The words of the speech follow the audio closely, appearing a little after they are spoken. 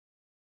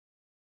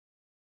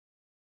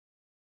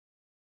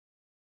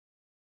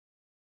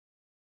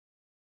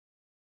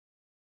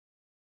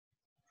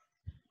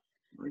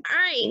All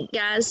right,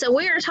 guys, so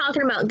we are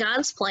talking about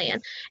God's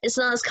plan. It's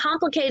not as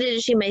complicated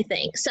as you may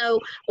think. So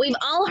we've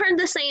all heard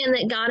the saying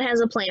that God has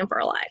a plan for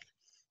our life.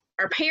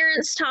 Our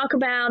parents talk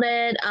about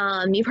it.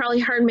 You probably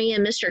heard me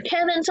and Mr.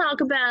 Kevin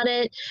talk about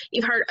it.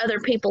 You've heard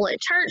other people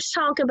at church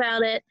talk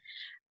about it.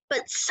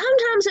 But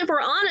sometimes, if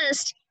we're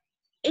honest,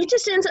 it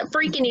just ends up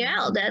freaking you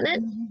out, doesn't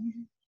it?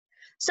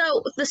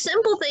 So the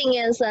simple thing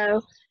is,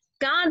 though,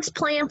 God's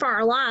plan for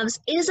our lives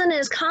isn't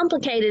as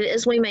complicated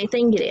as we may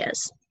think it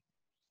is.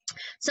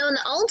 So in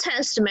the Old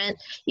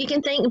Testament, you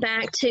can think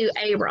back to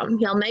Abram.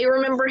 Y'all may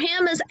remember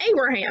him as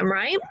Abraham,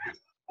 right?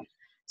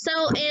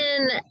 So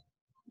in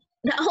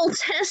the Old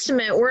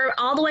Testament, we're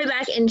all the way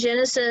back in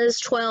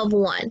Genesis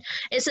 12:1.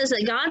 It says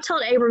that God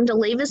told Abram to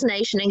leave his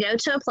nation and go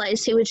to a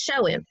place he would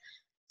show him.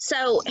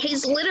 So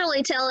he's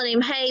literally telling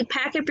him, hey,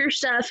 pack up your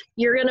stuff.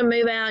 You're going to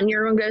move out and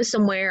you're going to go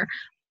somewhere.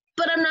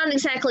 But I'm not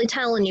exactly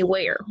telling you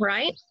where,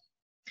 right?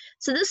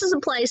 So this is a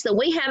place that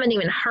we haven't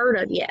even heard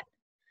of yet.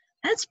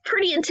 That's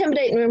pretty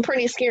intimidating and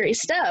pretty scary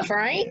stuff,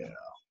 right? Yeah.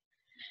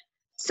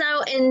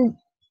 So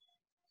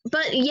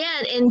but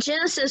yet in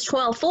Genesis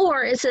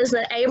 12:4, it says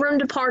that Abram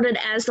departed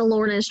as the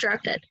Lord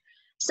instructed.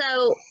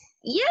 So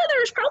yeah,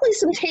 there's probably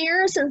some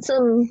tears and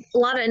a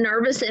lot of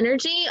nervous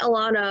energy, a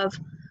lot of,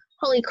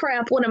 holy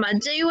crap, what am I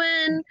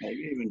doing?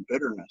 Maybe even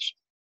bitterness.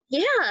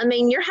 Yeah, I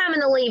mean, you're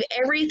having to leave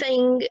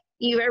everything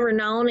you've ever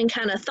known and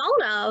kind of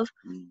thought of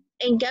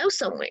and go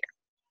somewhere.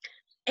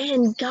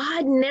 And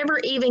God never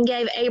even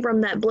gave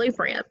Abram that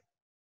blueprint.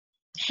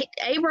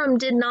 Abram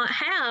did not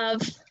have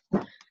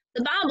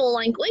the Bible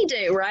like we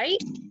do, right?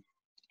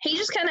 He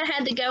just kind of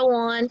had to go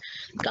on.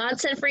 God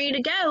said for you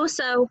to go,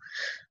 so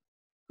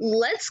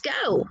let's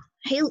go.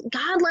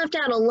 God left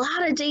out a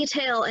lot of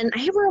detail, and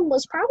Abram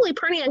was probably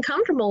pretty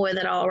uncomfortable with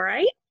it all,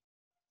 right?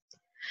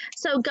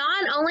 So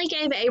God only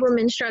gave Abram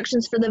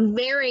instructions for the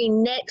very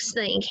next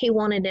thing he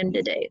wanted him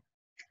to do.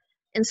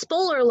 And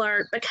spoiler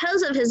alert,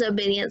 because of his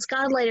obedience,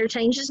 God later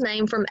changed his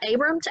name from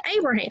Abram to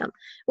Abraham,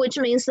 which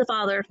means the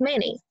father of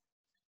many.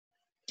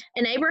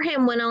 And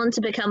Abraham went on to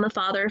become a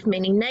father of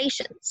many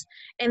nations.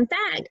 In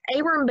fact,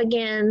 Abram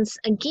begins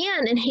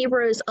again in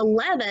Hebrews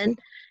 11.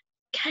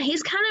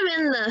 He's kind of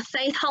in the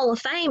Faith Hall of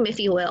Fame, if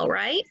you will,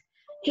 right?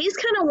 He's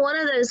kind of one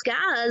of those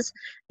guys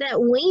that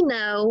we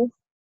know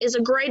is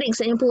a great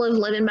example of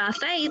living by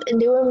faith and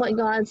doing what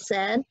God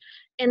said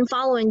and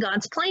following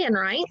God's plan,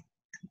 right?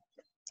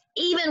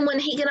 Even when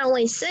he could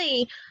only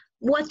see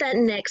what that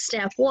next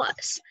step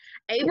was.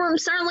 Abram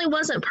certainly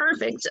wasn't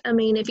perfect. I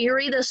mean, if you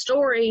read the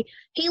story,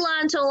 he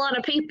lied to a lot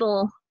of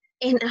people,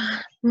 and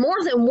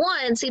more than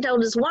once he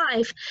told his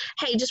wife,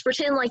 hey, just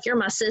pretend like you're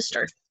my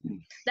sister.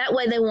 That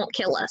way they won't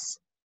kill us.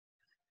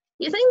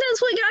 You think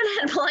that's what God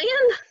had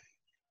planned?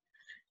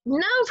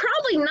 No,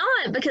 probably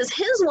not, because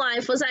his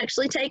wife was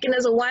actually taken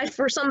as a wife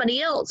for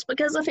somebody else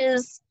because of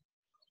his...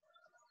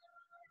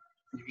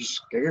 He was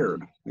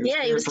scared.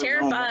 He was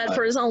terrified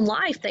for his own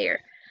life there.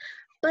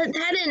 But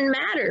that didn't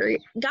matter.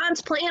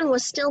 God's plan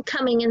was still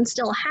coming and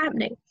still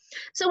happening.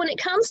 So when it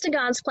comes to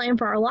God's plan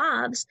for our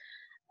lives,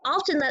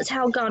 often that's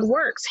how God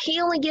works. He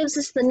only gives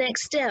us the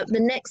next step, the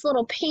next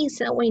little piece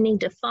that we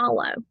need to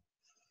follow.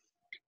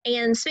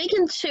 And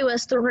speaking to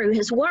us through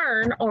his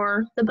word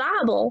or the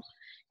Bible,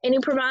 and he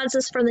provides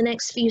us for the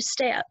next few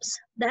steps.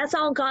 That's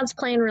all God's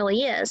plan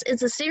really is.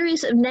 It's a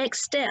series of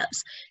next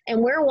steps, and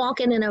we're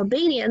walking in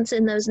obedience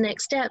in those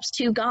next steps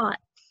to God.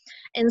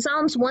 In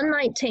Psalms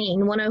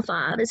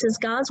 119:105, it says,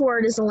 God's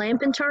word is a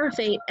lamp unto our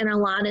feet and a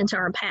light unto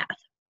our path.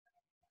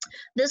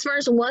 This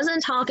verse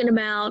wasn't talking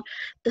about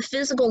the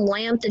physical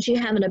lamp that you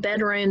have in a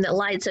bedroom that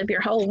lights up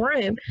your whole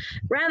room.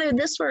 Rather,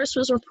 this verse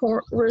was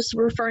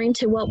referring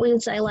to what we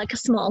would say like a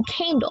small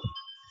candle.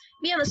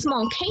 If you have a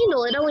small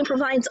candle, it only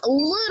provides a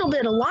little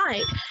bit of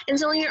light, and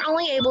so you're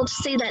only able to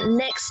see that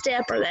next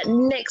step or that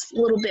next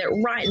little bit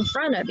right in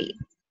front of you.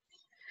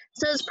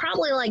 So it's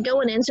probably like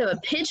going into a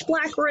pitch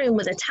black room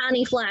with a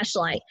tiny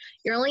flashlight.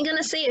 You're only going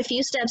to see a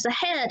few steps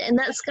ahead, and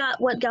that's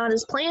what God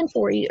has planned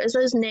for you is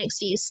those next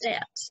few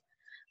steps.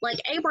 Like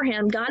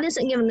Abraham, God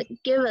isn't going to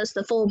give us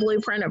the full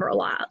blueprint of our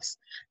lives.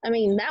 I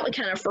mean, that would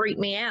kind of freak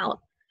me out.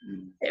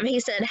 If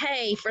he said,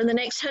 hey, for the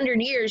next 100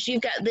 years,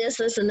 you've got this,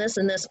 this, and this,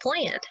 and this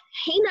planned.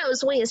 He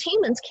knows we as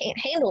humans can't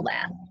handle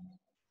that.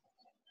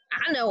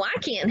 I know I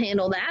can't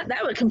handle that.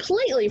 That would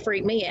completely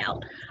freak me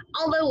out.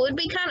 Although it would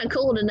be kind of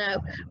cool to know,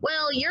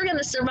 well, you're going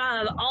to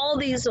survive all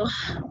these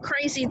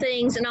crazy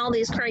things and all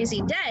these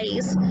crazy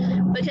days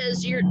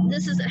because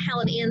this isn't how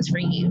it ends for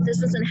you.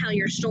 This isn't how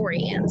your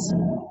story ends.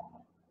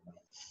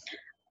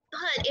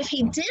 But if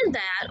he did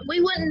that,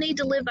 we wouldn't need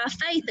to live by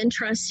faith and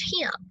trust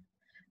him.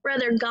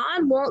 Rather,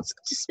 God wants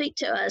to speak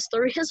to us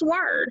through his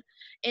word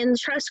and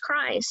trust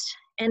Christ.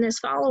 And as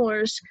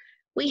followers,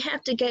 we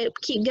have to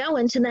keep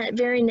going to that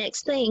very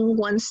next thing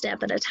one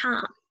step at a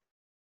time.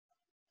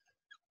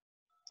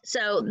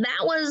 So that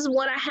was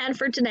what I had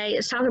for today,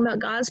 is talking about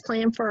God's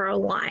plan for our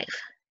life.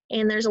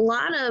 And there's a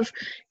lot of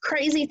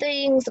crazy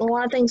things, a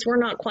lot of things we're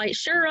not quite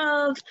sure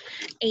of.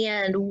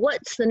 And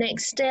what's the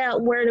next step?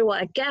 Where do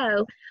I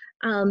go?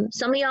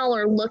 Some of y'all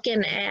are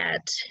looking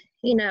at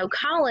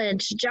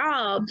college,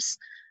 jobs.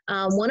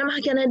 What am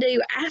I going to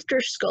do after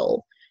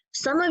school?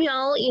 Some of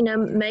y'all,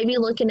 may be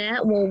looking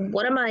at, well,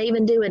 what am I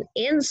even doing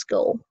in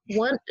school?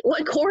 What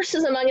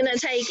courses am I going to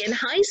take in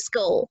high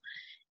school?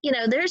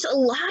 There's a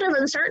lot of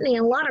uncertainty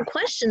and a lot of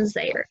questions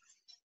there.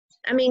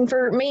 I mean,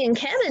 for me and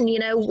Kevin,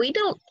 we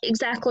don't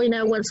exactly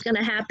know what's going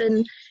to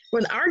happen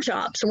with our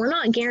jobs. So we're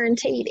not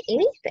guaranteed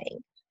anything.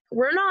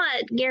 We're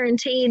not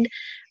guaranteed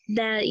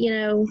that,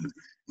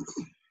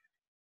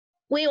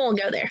 we won't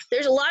go there.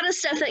 There's a lot of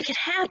stuff that could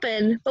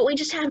happen, but we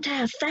just have to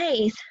have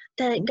faith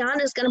that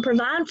God is going to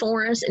provide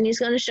for us and He's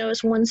going to show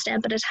us one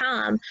step at a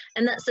time.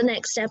 And that's the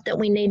next step that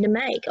we need to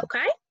make,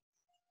 okay?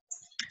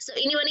 So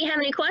anybody have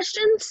any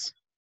questions?